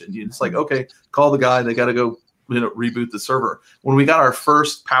action. You just like, okay, call the guy. They got to go, reboot the server. When we got our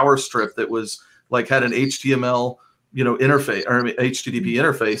first power strip that was had an HTML, interface, or HTTP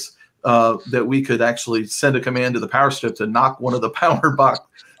interface, that we could actually send a command to the power strip to knock one of the power box,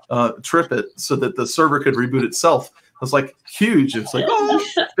 trip it so that the server could reboot itself. It was huge. It's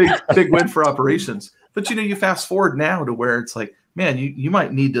big win for operations. But you fast forward now to where it's man, you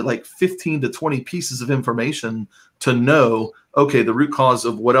might need to 15 to 20 pieces of information to know, okay, the root cause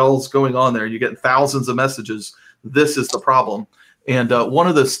of what else going on there. You get thousands of messages. This is the problem. And one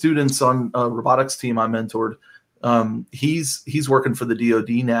of the students on a robotics team I mentored, he's working for the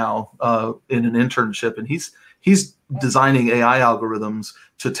DoD now in an internship, and he's designing AI algorithms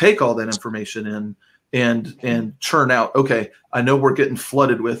to take all that information in and churn out, okay, I know we're getting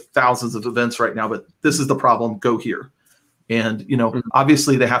flooded with thousands of events right now, but this is the problem, go here. And,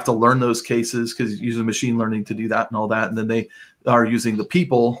 obviously they have to learn those cases because using machine learning to do that and all that. And then they are using the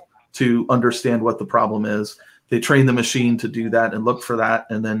people to understand what the problem is. They train the machine to do that and look for that.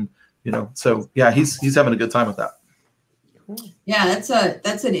 And then, so yeah, he's having a good time with that. Yeah,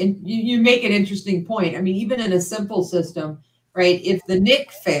 you make an interesting point. I mean, even in a simple system, right? If the NIC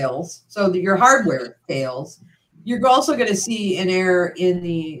fails, so that your hardware fails, you're also going to see an error in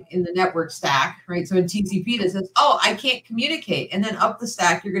the network stack, right? So in TCP, that says, oh, I can't communicate. And then up the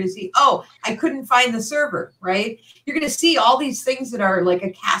stack, you're going to see, oh, I couldn't find the server, right? You're going to see all these things that are like a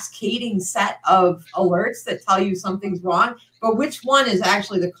cascading set of alerts that tell you something's wrong, but which one is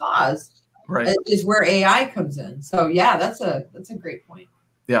actually the cause, right, is where AI comes in. So yeah, that's a great point.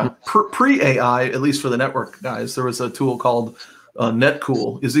 Yeah, pre-AI, at least for the network guys, there was a tool called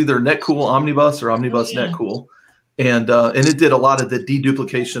Netcool. It's either Netcool Omnibus or Omnibus Netcool. And it did a lot of the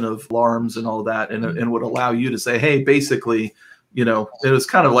deduplication of alarms and all that, and would allow you to say, hey, basically, it was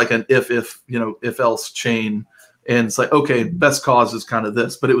kind of like an if else chain. And it's like, okay, best cause is kind of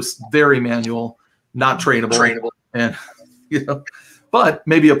this, but it was very manual, not trainable. And, but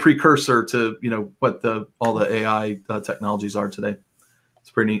maybe a precursor to, what all the AI technologies are today. It's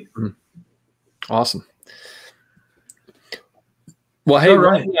pretty neat. Awesome. Well, hey,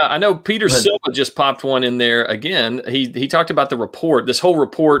 right. I know Peter Silva just popped one in there again. He talked about the report, this whole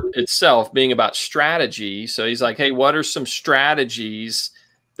report itself being about strategy. So he's like, hey, what are some strategies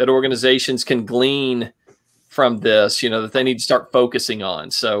that organizations can glean from this, that they need to start focusing on?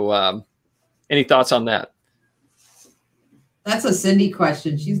 So any thoughts on that? That's a Cindy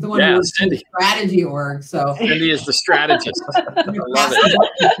question. She's the one who is the strategy org. So Cindy is the strategist. I love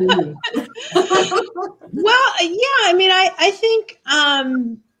it. Well, yeah, I mean, I think,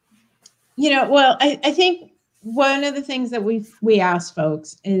 I think one of the things that we ask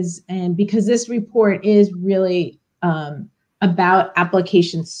folks is, and because this report is really about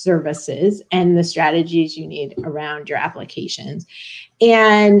application services and the strategies you need around your applications.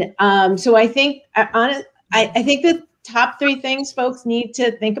 And so I think, I think the top 3 things folks need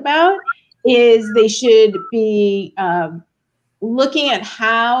to think about is they should be looking at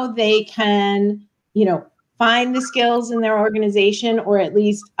how they can, find the skills in their organization, or at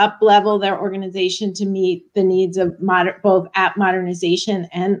least up-level their organization to meet the needs of both app modernization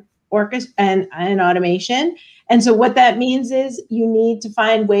and automation. And so what that means is you need to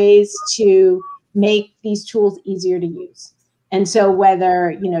find ways to make these tools easier to use. And so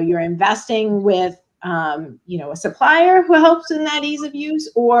whether, you're investing with, a supplier who helps in that ease of use,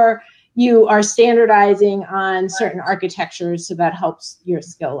 or you are standardizing on certain architectures, so that helps your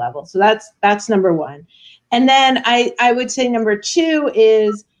skill level. So that's number 1. And then I would say number 2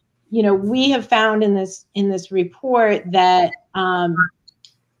 is, we have found in this report that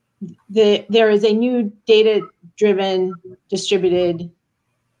there is a new data-driven distributed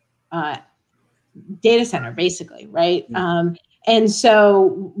data center, basically, right? And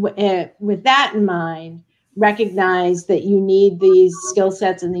so with that in mind, recognize that you need these skill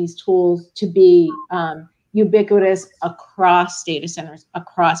sets and these tools to be ubiquitous across data centers,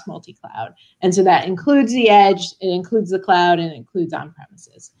 across multi-cloud. And so that includes the edge, it includes the cloud, and it includes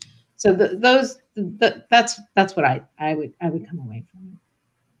on-premises. So that's what I would come away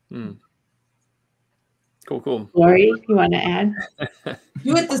from. Cool. Lori, you want to add?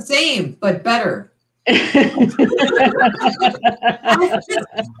 Do it the same, but better. I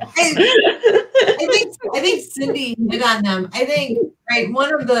think Cindy hit on them. I think, right,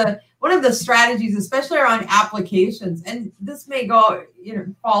 one of the strategies, especially around applications, and this may go,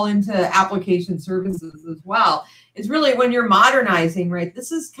 fall into application services as well, is really when you're modernizing, right?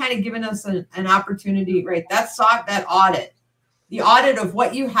 This is kind of giving us an opportunity, right? That audit, the audit of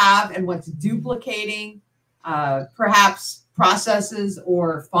what you have and what's duplicating, perhaps processes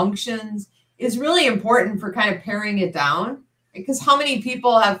or functions, is really important for kind of paring it down, because how many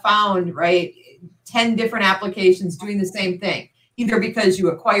people have found, right, 10 different applications doing the same thing, either because you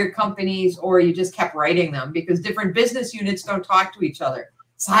acquired companies or you just kept writing them because different business units don't talk to each other.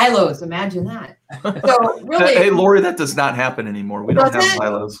 Silos, imagine that. So really, hey, Lori, that does not happen anymore. We don't have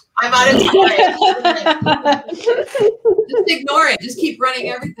silos. I'm out of time. Just ignore it. Just keep running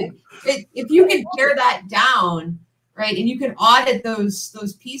everything. If you can pare that down, right, and you can audit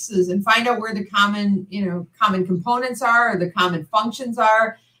those pieces and find out where the common components are, or the common functions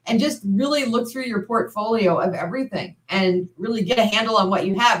are, and just really look through your portfolio of everything and really get a handle on what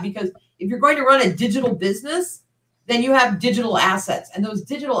you have. Because if you're going to run a digital business, then you have digital assets, and those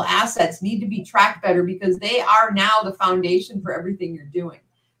digital assets need to be tracked better because they are now the foundation for everything you're doing.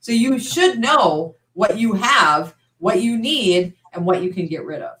 So you should know what you have, what you need, and what you can get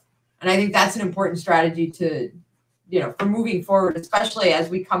rid of. And I think that's an important strategy to, for moving forward, especially as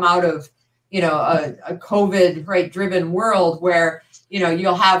we come out of, a COVID driven world where,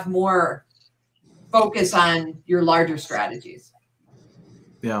 you'll have more focus on your larger strategies.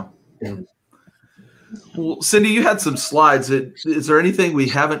 Yeah. Well, Cindy, you had some slides. Is there anything we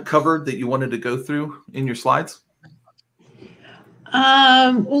haven't covered that you wanted to go through in your slides?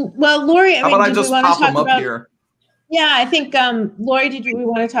 Well, Lori, how about I just pop them up here? Yeah, I think, Lori, we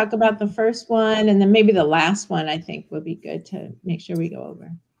want to talk about the first one, and then maybe the last one, I think would be good to make sure we go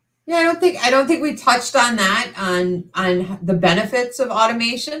over. Yeah, I don't think we touched on that, on the benefits of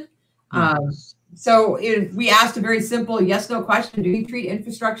automation. So if we asked a very simple yes/no question: do you treat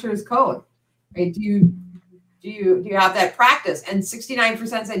infrastructure as code? Right? Do you have that practice? And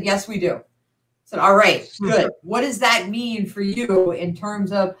 69% said yes, we do. Said, all right, good. What does that mean for you in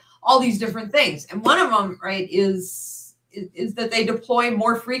terms of all these different things? And one of them, right, is that they deploy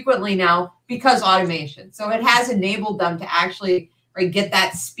more frequently now because automation. So it has enabled them to actually, right, get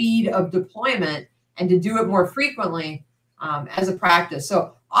that speed of deployment and to do it more frequently as a practice.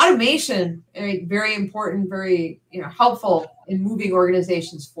 So automation, very important, very helpful in moving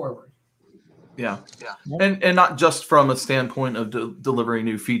organizations forward. Yeah. And not just from a standpoint of delivering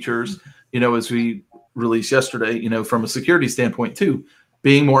new features, as we released yesterday, from a security standpoint too.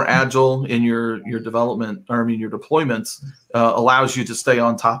 Being more agile in your development, your deployments allows you to stay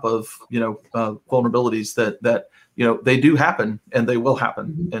on top of, vulnerabilities that they do happen and they will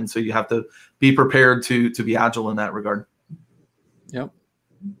happen. And so you have to be prepared to be agile in that regard. Yep.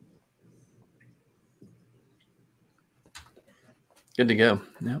 Good to go.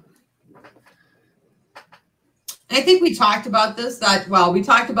 Yep. I think we talked about this, we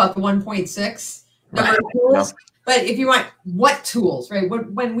talked about the 1.6 number of tools, but if you want what tools, right?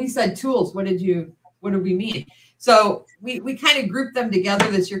 When we said tools, what did we mean? So we kind of grouped them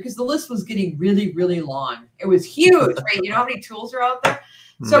together this year because the list was getting really, really long. It was huge, right? You know how many tools are out there?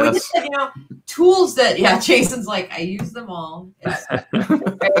 So we just said, tools that, Jason's like, I use them all. Right?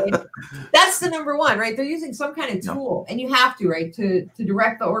 That's the number one, right? They're using some kind of tool, and you have to, right, to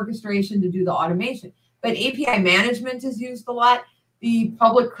direct the orchestration, to do the automation. But API management is used a lot. The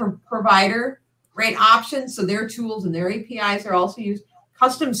public provider, right, options, so their tools and their APIs are also used.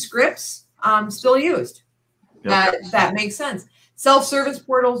 Custom scripts, still used. That makes sense. Self-service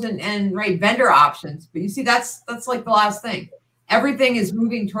portals and right, vendor options. But you see, that's like the last thing. Everything is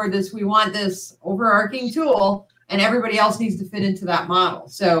moving toward this. We want this overarching tool, and everybody else needs to fit into that model.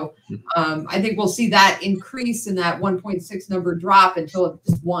 So I think we'll see that increase in that 1.6 number drop until it's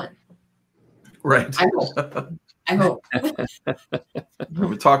just one. Right. I hope.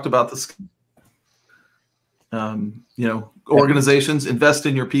 We talked about this. Organizations invest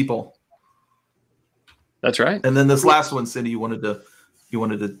in your people. That's right. And then this last one, Cindy, you wanted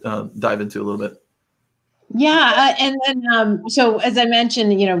to dive into a little bit. Yeah, and then so as I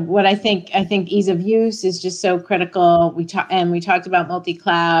mentioned, what I think ease of use is just so critical. We talked about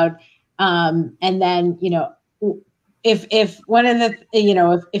multi-cloud, and then if one of the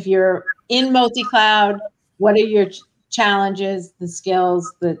if you're in multi-cloud, what are your challenges, the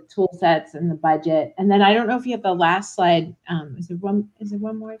skills, the tool sets, and the budget? And then I don't know if you have the last slide. Is there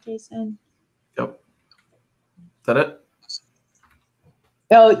one more, Jason? Yep. Is that it?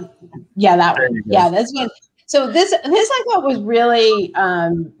 Oh, yeah, that one. Yeah, that's one. So this I thought was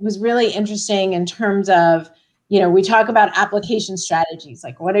really interesting in terms of, we talk about application strategies,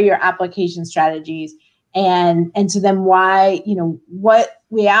 like what are your application strategies? And so then why, what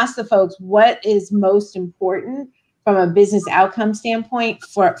we ask the folks, what is most important from a business outcome standpoint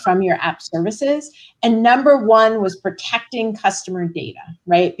from your app services? And number one was protecting customer data,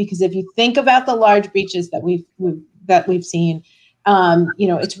 right? Because if you think about the large breaches that we've seen,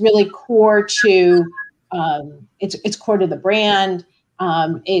 it's really core to it's core to the brand.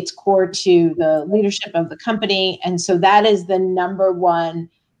 It's core to the leadership of the company, and so that is the number one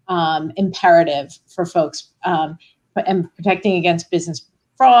imperative for folks, and protecting against business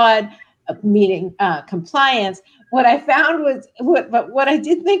fraud, meeting compliance. What I found was, what I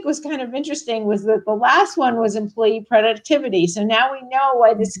did think was kind of interesting was that the last one was employee productivity. So now we know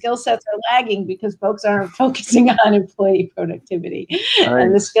why the skill sets are lagging, because folks aren't focusing on employee productivity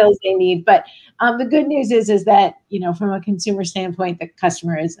and the skills they need. But the good news is that, from a consumer standpoint, the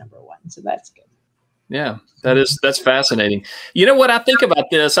customer is number one. So that's good. Yeah, that's fascinating. You know what I think about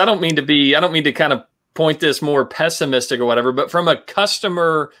this? I don't mean to kind of point this more pessimistic or whatever, but from a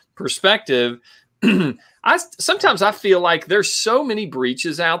customer perspective, sometimes I feel like there's so many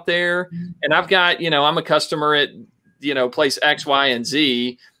breaches out there, and I've got, I'm a customer at, place X, Y, and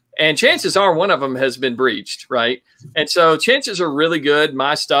Z, and chances are one of them has been breached, right? And so chances are really good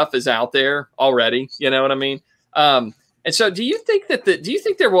my stuff is out there already, you know what I mean? And so do you think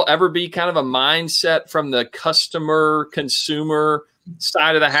there will ever be kind of a mindset from the consumer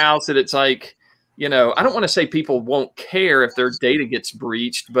side of the house that it's like, I don't want to say people won't care if their data gets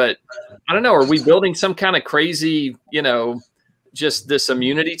breached, but I don't know. Are we building some kind of crazy, just this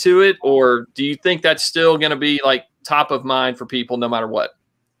immunity to it? Or do you think that's still going to be like top of mind for people no matter what?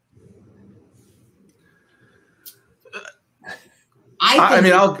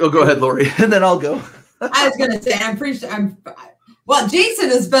 I'll go ahead, Lori, and then I'll go. I was going to say, well, Jason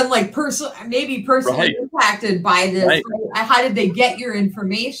has been like personally impacted by this. Right. Right? How did they get your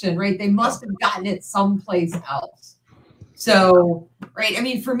information? Right? They must have gotten it someplace else. So,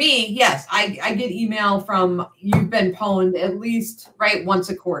 right. For me, yes, I get email from you've been pwned at least once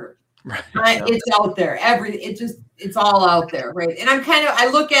a quarter. Right. It's out there. It's all out there. Right. And I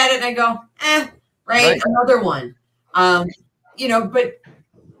look at it and I go, right. Another one. But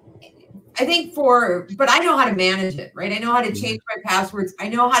I think but I know how to manage it, right? I know how to change my passwords. I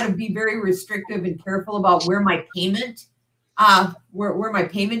know how to be very restrictive and careful about where my payment, where my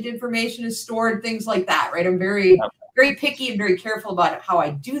payment information is stored, things like that, right? I'm very, very picky and very careful about how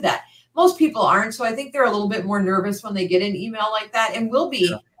I do that. Most people aren't, so I think they're a little bit more nervous when they get an email like that, and will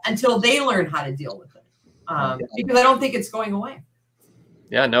be until they learn how to deal with it, because I don't think it's going away.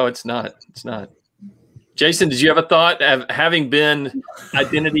 Yeah, no, it's not. It's not. Jason, did you have a thought of having been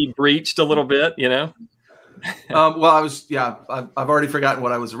identity breached a little bit, Well, I've already forgotten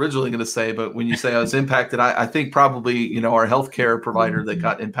what I was originally going to say, but when you say I was impacted, I think probably, our healthcare provider that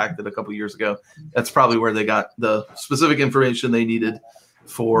got impacted a couple of years ago, that's probably where they got the specific information they needed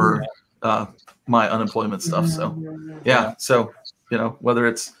for my unemployment stuff. So, so, whether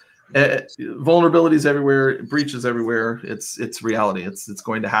it's vulnerabilities everywhere, breaches everywhere, it's reality. It's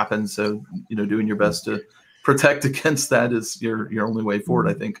going to happen. So, doing your best to protect against that is your only way forward,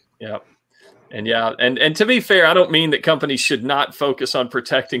 I think. Yeah. And to be fair, I don't mean that companies should not focus on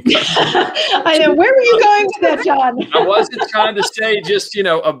protecting customers. I know. Where were you going with that, John? I wasn't trying to say just,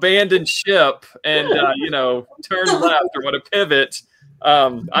 abandon ship and, turn left or what a pivot.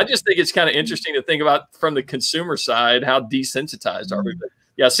 I just think it's kind of interesting to think about from the consumer side, how desensitized are we?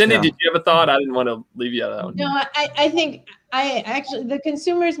 Yeah, Cindy, did you have a thought? I didn't want to leave you out. No, I think the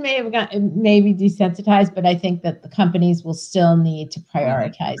consumers may be desensitized, but I think that the companies will still need to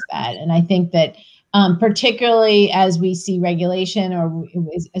prioritize that. And I think that particularly as we see regulation or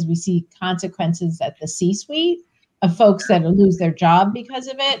as we see consequences at the C-suite of folks that lose their job because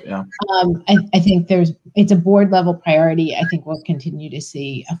of it, I think it's a board level priority. I think we'll continue to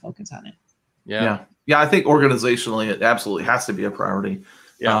see a focus on it. Yeah. I think organizationally, it absolutely has to be a priority.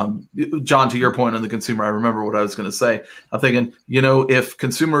 Yeah. John, to your point on the consumer, I remember what I was going to say. I'm thinking, if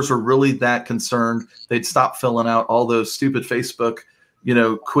consumers were really that concerned, they'd stop filling out all those stupid Facebook,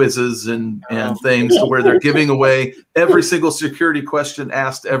 quizzes and things to where they're giving away every single security question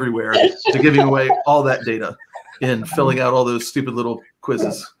asked everywhere to giving away all that data and filling out all those stupid little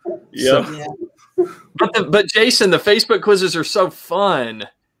quizzes. Yeah. So. But Jason, the Facebook quizzes are so fun.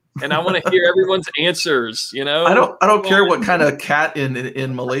 And I want to hear everyone's answers, I don't care what kind of cat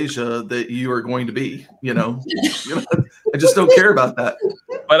in Malaysia that you are going to be, I just don't care about that.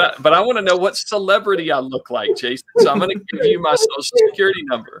 But I want to know what celebrity I look like, Jason. So I'm going to give you my social security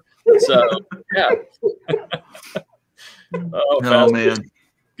number. So, yeah. Oh man.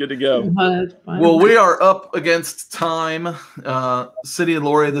 Good to go. Well, we are up against time. Cindy and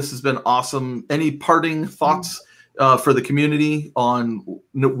Lori, this has been awesome. Any parting thoughts for the community on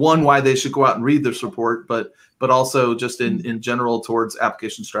one, why they should go out and read this report, but also just in general towards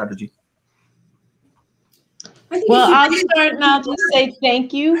application strategy? Well, I'll start and I'll just say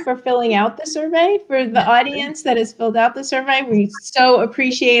thank you for filling out the survey. For the audience that has filled out the survey, we so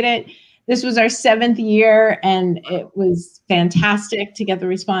appreciate it. This was our 7th year, and it was fantastic to get the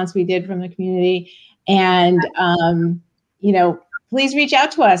response we did from the community. And, please reach out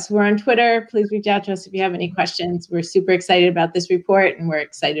to us. We're on Twitter. Please reach out to us if you have any questions. We're super excited about this report, and we're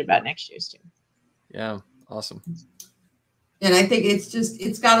excited about next year's too. Yeah, awesome. And I think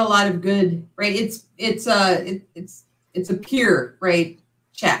it's got a lot of good, right? It's a peer, right,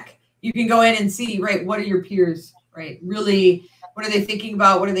 check. You can go in and see, right, what are your peers, right? Really, what are they thinking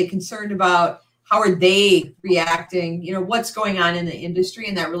about? What are they concerned about? How are they reacting? What's going on in the industry?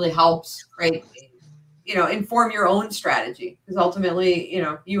 And that really helps, right? Inform your own strategy, because ultimately,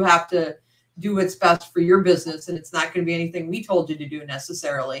 you have to do what's best for your business, and it's not going to be anything we told you to do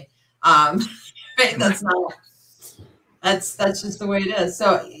necessarily. Right? That's just the way it is.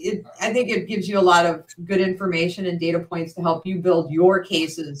 So I think it gives you a lot of good information and data points to help you build your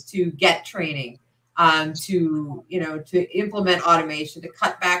cases, to get training, to implement automation, to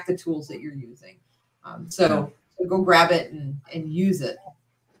cut back the tools that you're using. So go grab it and use it.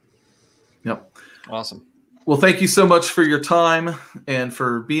 Yep. Awesome. Well, thank you so much for your time and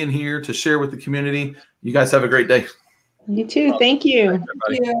for being here to share with the community. You guys have a great day. You too. Thank you.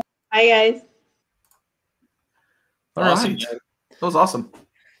 Thank you. Bye, guys. All right. That was awesome.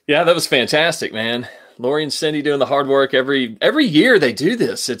 Yeah, that was fantastic, man. Lori and Cindy doing the hard work every year they do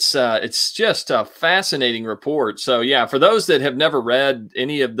this. It's just a fascinating report. So yeah, for those that have never read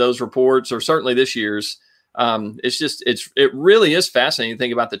any of those reports, or certainly this year's, it really is fascinating to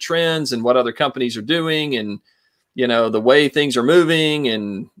think about the trends and what other companies are doing, and the way things are moving,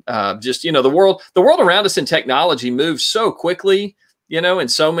 and the world around us in technology moves so quickly, in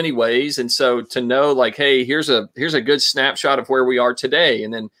so many ways. And so to know, like, hey, here's a good snapshot of where we are today,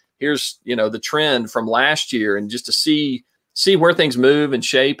 and then here's the trend from last year, and just to see where things move and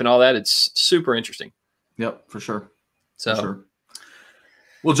shape and all that, it's super interesting. Yep, for sure. So, for sure.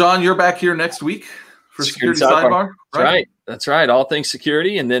 Well, John, you're back here next week for Security Sidebar. Right? That's right. All things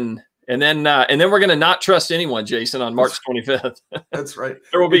security. And then we're going to not trust anyone, Jason, on March 25th. That's right.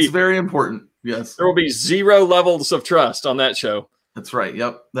 It's very important. Yes. There will be 0 levels of trust on that show. That's right.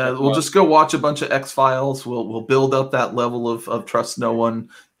 Yep. We'll just go watch a bunch of X-Files. We'll build up that level of trust no one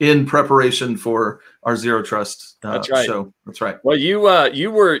in preparation for our Zero Trust show. That's right. Well, you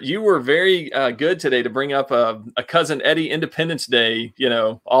were very good today to bring up a Cousin Eddie Independence Day,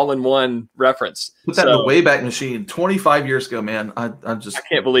 all in one reference. Put that in the Wayback Machine 25 years ago, man. I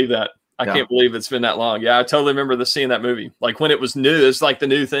can't believe that. I can't believe it's been that long. Yeah, I totally remember seeing that movie. Like when it was new, it's like the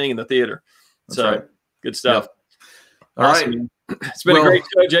new thing in the theater. That's right. Good stuff. All right. It's been a great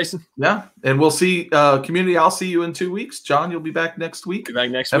show, Jason. Yeah. And we'll see community. I'll see you in 2 weeks. John, you'll be back next week. Be back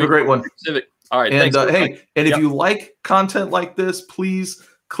next week. Have a great one. Civic. All right. And thanks, if you like content like this, please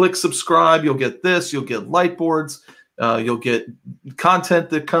click subscribe. You'll get this. You'll get light boards. You'll get content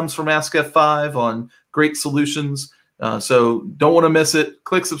that comes from Ask F5 on great solutions. So don't want to miss it.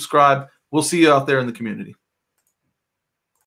 Click subscribe. We'll see you out there in the community.